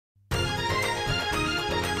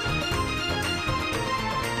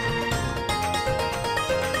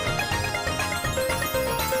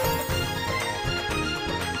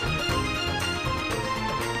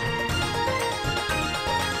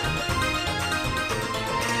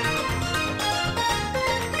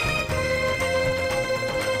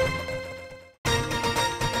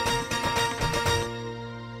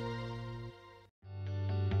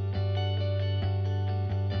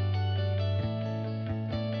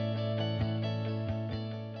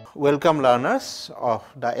Welcome learners of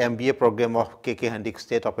the MBA program of KK Handiqui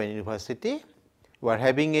State Open University. We are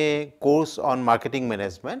having a course on marketing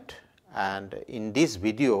management, and in this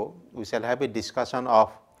video we shall have a discussion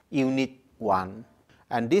of unit 1,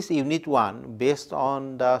 and this unit 1 based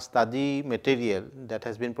on the study material that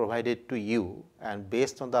has been provided to you and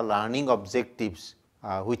based on the learning objectives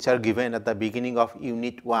which are given at the beginning of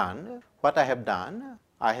unit 1. What I have done,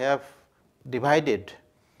 I have divided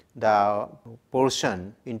the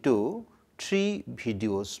portion into 3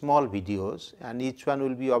 videos, small videos, and each one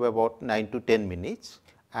will be of about 9 to 10 minutes,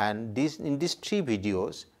 and in these 3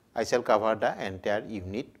 videos I shall cover the entire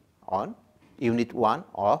unit on unit 1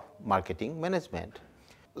 of marketing management.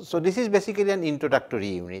 So, this is basically an introductory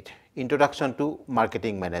unit, introduction to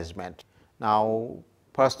marketing management. Now,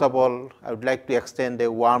 first of all, I would like to extend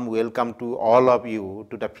a warm welcome to all of you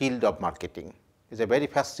to the field of marketing. It is a very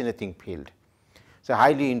fascinating field. It is a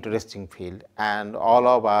highly interesting field, and all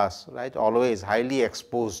of us, right, always highly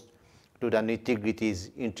exposed to the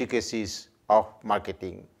nitty-gritties, intricacies of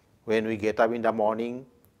marketing. When we get up in the morning,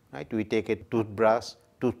 right, we take a toothbrush,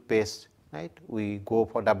 toothpaste, right, we go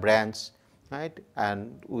for the brands, right,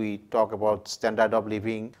 and we talk about standard of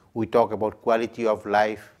living, we talk about quality of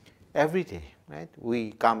life. Every day, right,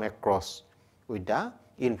 we come across with the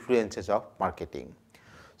influences of marketing.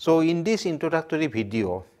 So, in this introductory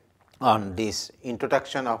video on this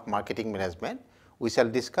introduction of marketing management, we shall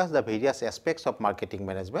discuss the various aspects of marketing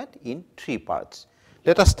management in 3 parts.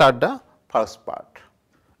 Let us start the first part.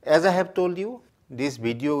 As I have told you, this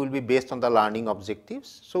video will be based on the learning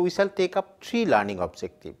objectives. So, we shall take up 3 learning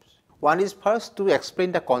objectives. One is first to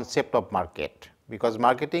explain the concept of market, because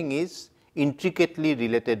marketing is intricately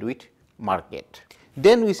related with market.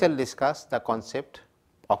 Then we shall discuss the concept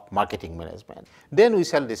of marketing management. Then we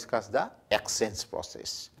shall discuss the exchange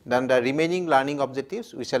process. Then the remaining learning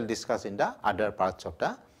objectives we shall discuss in the other parts of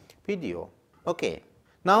the video. Okay.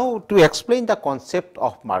 Now, to explain the concept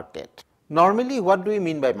of market. Normally, what do we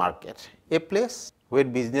mean by market? A place where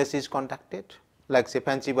business is conducted, like say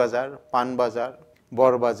Fancy Bazaar, Pan Bazaar,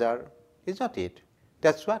 Bor Bazaar, is not it?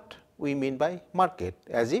 That is what we mean by market,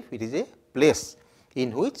 as if it is a place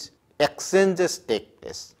in which exchanges take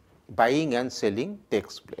place, buying and selling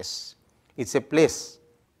takes place. It is a place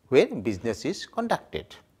where business is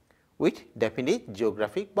conducted with definite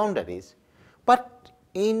geographic boundaries. But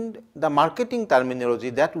in the marketing terminology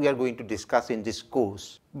that we are going to discuss in this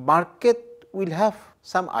course, market will have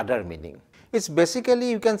some other meaning. It is basically,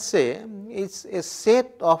 you can say, it is a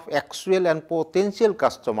set of actual and potential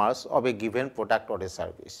customers of a given product or a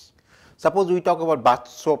service. Suppose we talk about bath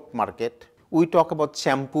soap market, we talk about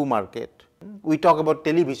shampoo market, we talk about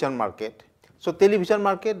television market. So, television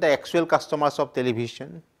market, the actual customers of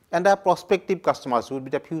television, and the prospective customers would be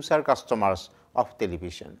the future customers of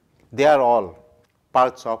television. They are all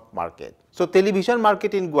parts of market. So, television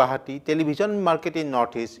market in Guwahati, television market in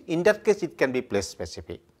Northeast, in that case it can be place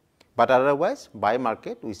specific, but otherwise by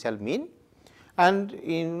market we shall mean. And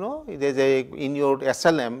there is a, in your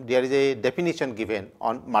SLM there is a definition given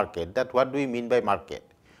on market, that what do we mean by market.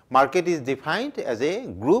 Market is defined as a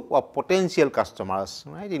group of potential customers,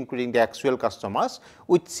 right, including the actual customers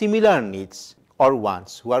with similar needs or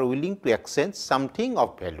wants, who are willing to exchange something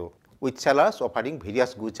of value with sellers offering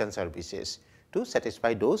various goods and services to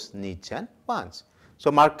satisfy those needs and wants.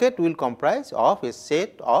 So, market will comprise of a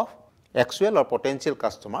set of actual or potential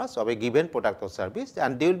customers of a given product or service,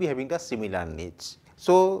 and they will be having the similar needs.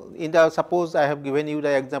 So, in the, suppose I have given you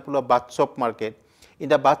the example of bath soap market. In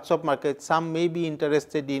the bath soap market, some may be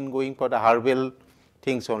interested in going for the herbal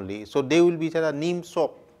things only. So, they will be the neem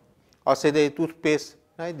soap, or say the toothpaste,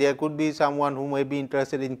 right. There could be someone who may be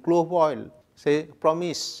interested in clove oil, say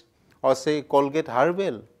Promise, or say Colgate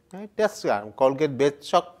herbal, right. That is Colgate Best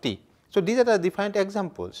Shakti. So, these are the defined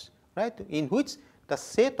examples, right, in which the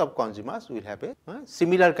set of consumers will have a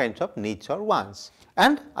similar kinds of needs or wants,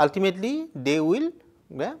 and ultimately they will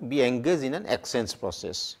be engaged in an exchange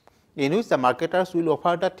process, in which the marketers will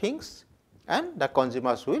offer the things and the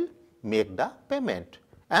consumers will make the payment.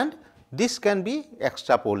 And this can be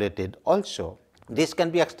extrapolated also. This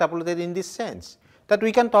can be extrapolated in this sense, that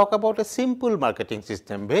we can talk about a simple marketing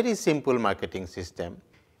system, very simple marketing system.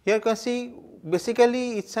 Here you can see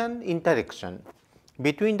basically it is an interaction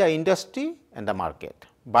between the industry and the market.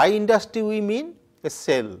 By industry we mean a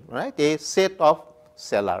sale, right, a set of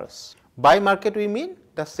sellers. By market we mean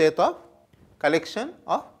the set of collection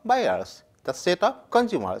of buyers, the set of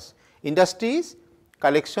consumers. Industry is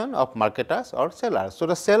collection of marketers or sellers. So,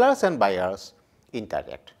 the sellers and buyers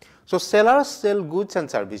interact. So, sellers sell goods and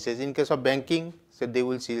services. In case of banking, so they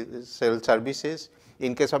will sell services.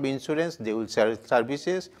 In case of insurance, they will sell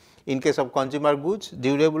services. In case of consumer goods,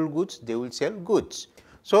 durable goods, they will sell goods.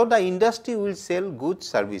 So, the industry will sell goods,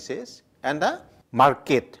 services, and the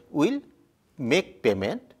market will make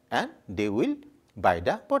payment and they will buy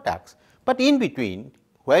the products. But in between,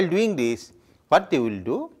 while doing this, what they will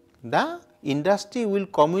do? The industry will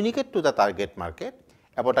communicate to the target market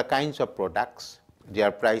about the kinds of products,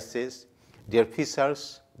 their prices, their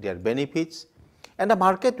features, their benefits, and the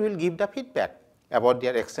market will give the feedback about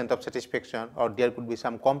their extent of satisfaction, or there could be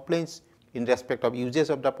some complaints in respect of usage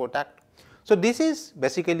of the product. So, this is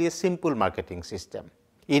basically a simple marketing system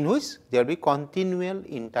in which there will be continual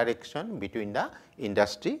interaction between the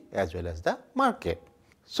industry as well as the market.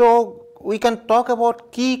 So, we can talk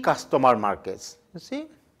about key customer markets. You see,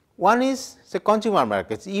 one is say consumer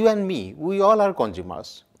markets. You and me, we all are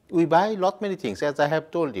consumers. We buy lot many things, as I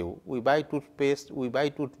have told you. We buy toothpaste, we buy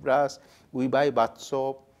toothbrush, we buy bath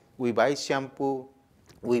soap, we buy shampoo,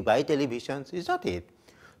 we buy televisions, is not it?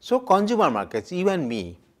 So, consumer markets, you and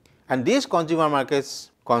me, and these consumer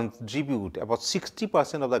markets contribute about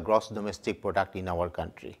 60% of the gross domestic product in our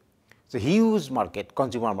country. It's a huge market,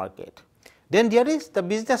 consumer market. Then there is the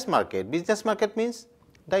business market. Business market means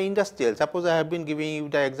the industrial. Suppose I have been giving you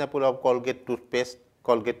the example of Colgate toothpaste,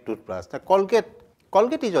 Colgate toothbrush. The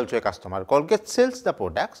Colgate is also a customer. Colgate sells the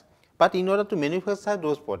products, but in order to manufacture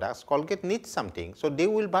those products, Colgate needs something. So, they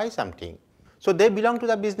will buy something. So, they belong to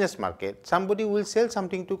the business market. Somebody will sell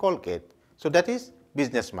something to Colgate. So, that is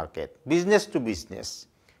business market, business to business.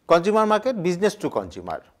 Consumer market, business to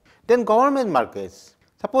consumer. Then government markets.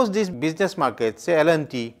 Suppose this business market, say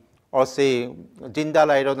L&T or say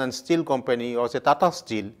Jindal Iron and Steel Company or say Tata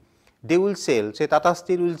Steel, they will sell, say Tata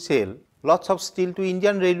Steel will sell lots of steel to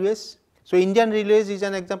Indian Railways. So, Indian Railways is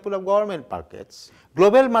an example of government markets.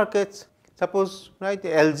 Global markets, suppose right,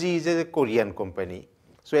 LG is a Korean company.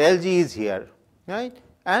 So, LG is here, right,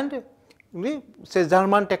 and we say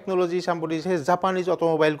German technology, somebody says Japanese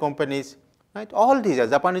automobile companies, right. All these are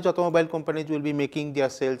Japanese automobile companies will be making their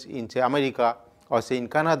sales in say America or say in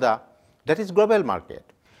Canada, that is global market.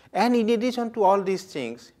 And in addition to all these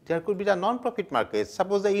things, there could be the non-profit markets.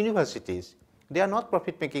 Suppose the universities, they are not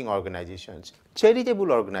profit making organizations.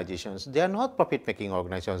 Charitable organizations, they are not profit making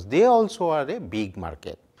organizations, they also are a big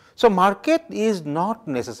market. So, market is not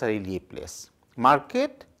necessarily a place.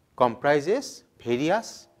 Market comprises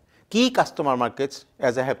various key customer markets,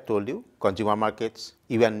 as I have told you, consumer markets,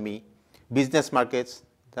 you and me, business markets,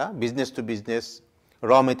 the business to business,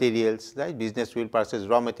 raw materials, right, business will purchase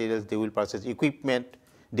raw materials, they will purchase equipment,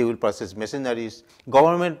 they will purchase machineries.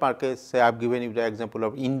 Government markets, say I have given you the example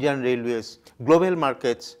of Indian Railways. Global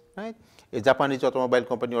markets, right, a Japanese automobile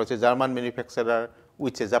company or a German manufacturer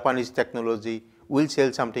with a Japanese technology will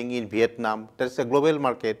sell something in Vietnam, that is a global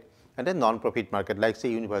market. And a non-profit market like say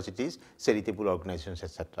universities, charitable organizations,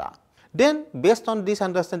 etc. Then based on this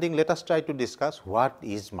understanding, let us try to discuss what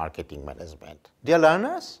is marketing management. Dear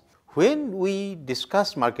learners, when we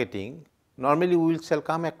discuss marketing, normally we shall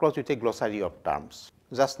come across with a glossary of terms.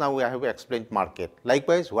 Just now I have explained market.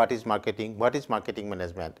 Likewise, what is marketing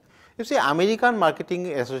management? You see, American Marketing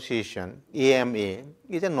Association, AMA,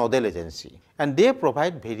 is a nodal agency and they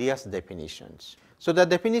provide various definitions. So, the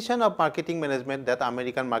definition of marketing management that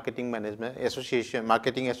American Marketing Association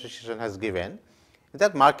has given is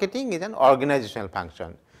that marketing is an organizational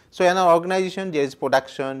function. So, in an organization there is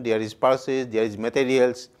production, there is purchase, there is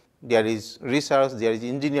materials, there is research, there is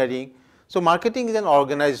engineering. So, marketing is an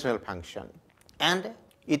organizational function and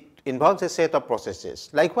it involves a set of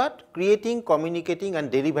processes like what? Creating, communicating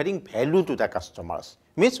and delivering value to the customers,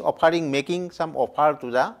 means making some offer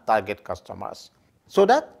to the target customers, so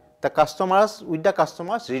that the customers, with the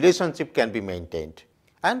customers relationship can be maintained,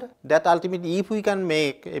 and that ultimately if we can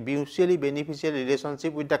make a mutually beneficial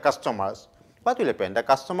relationship with the customers, what will happen? The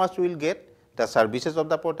customers will get the services of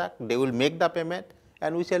the product, they will make the payment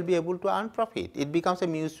and we shall be able to earn profit. It becomes a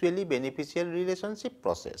mutually beneficial relationship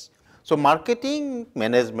process. So, marketing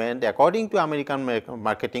management according to American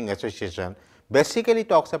Marketing Association basically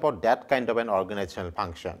talks about that kind of an organizational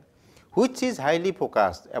function, which is highly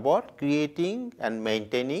focused about creating and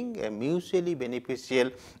maintaining a mutually beneficial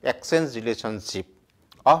exchange relationship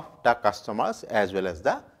of the customers as well as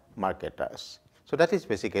the marketers. So, that is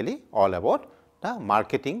basically all about the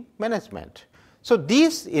marketing management. So,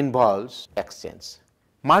 this involves exchange.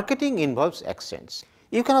 Marketing involves exchange.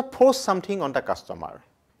 You cannot force something on the customer.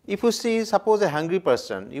 If you see, suppose a hungry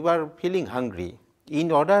person, you are feeling hungry,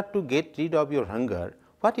 in order to get rid of your hunger,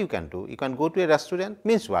 what you can do? You can go to a restaurant,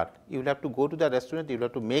 means what? You will have to go to the restaurant, you will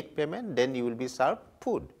have to make payment, then you will be served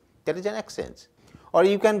food. That is an exchange. Or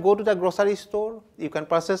you can go to the grocery store, you can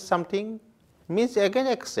purchase something, means again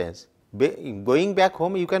exchange. Going back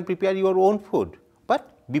home, you can prepare your own food,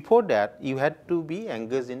 but before that you had to be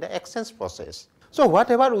engaged in the exchange process. So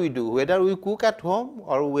whatever we do, whether we cook at home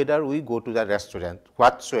or whether we go to the restaurant,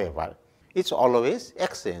 whatsoever, it's always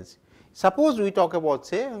exchange. Suppose we talk about,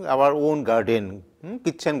 say, our own garden,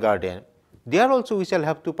 kitchen garden. There also we shall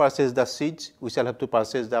have to purchase the seeds, we shall have to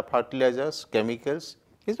purchase the fertilizers, chemicals,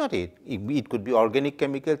 is not it? It could be organic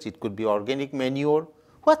chemicals, it could be organic manure,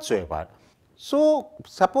 whatsoever. So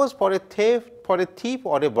suppose for a thief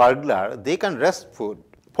or a burglar, they can wrest food,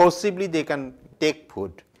 forcibly they can take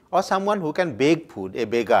food, or someone who can beg food, a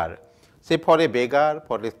beggar. Say for a beggar,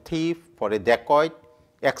 for a thief, for a dacoit,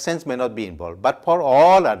 exchange may not be involved, but for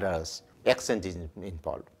all others, exchange is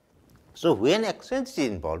involved. So when exchange is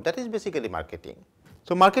involved, that is basically marketing.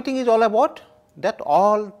 So marketing is all about that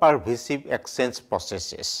all pervasive exchange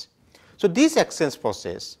processes. So this exchange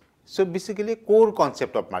process, so basically core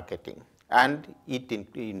concept of marketing, and it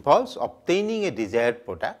involves obtaining a desired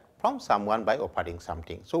product from someone by offering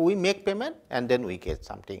something. So we make payment and then we get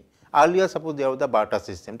something. Earlier, suppose there was the barter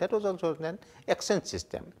system, that was also an exchange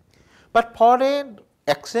system. But for an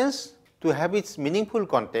exchange to have its meaningful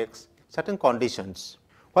context, certain conditions.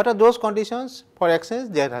 What are those conditions? For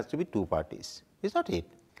exchange, there has to be two parties, is not it?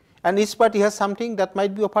 And each party has something that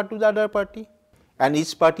might be offered to the other party, and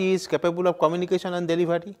each party is capable of communication and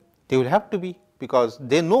delivery. They will have to be, because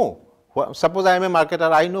they know. Suppose I am a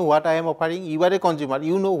marketer, I know what I am offering, you are a consumer,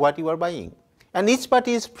 you know what you are buying. And each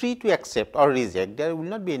party is free to accept or reject, there will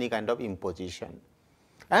not be any kind of imposition.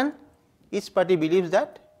 And each party believes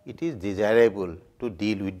that it is desirable to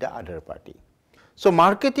deal with the other party. So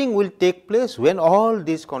marketing will take place when all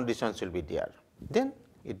these conditions will be there. Then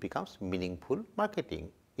it becomes meaningful marketing.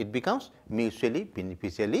 It becomes mutually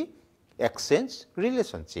beneficially exchange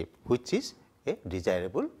relationship, which is a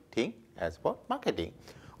desirable thing as for marketing.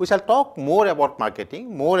 We shall talk more about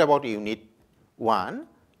marketing, more about unit 1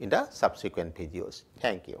 in the subsequent videos.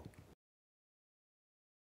 Thank you.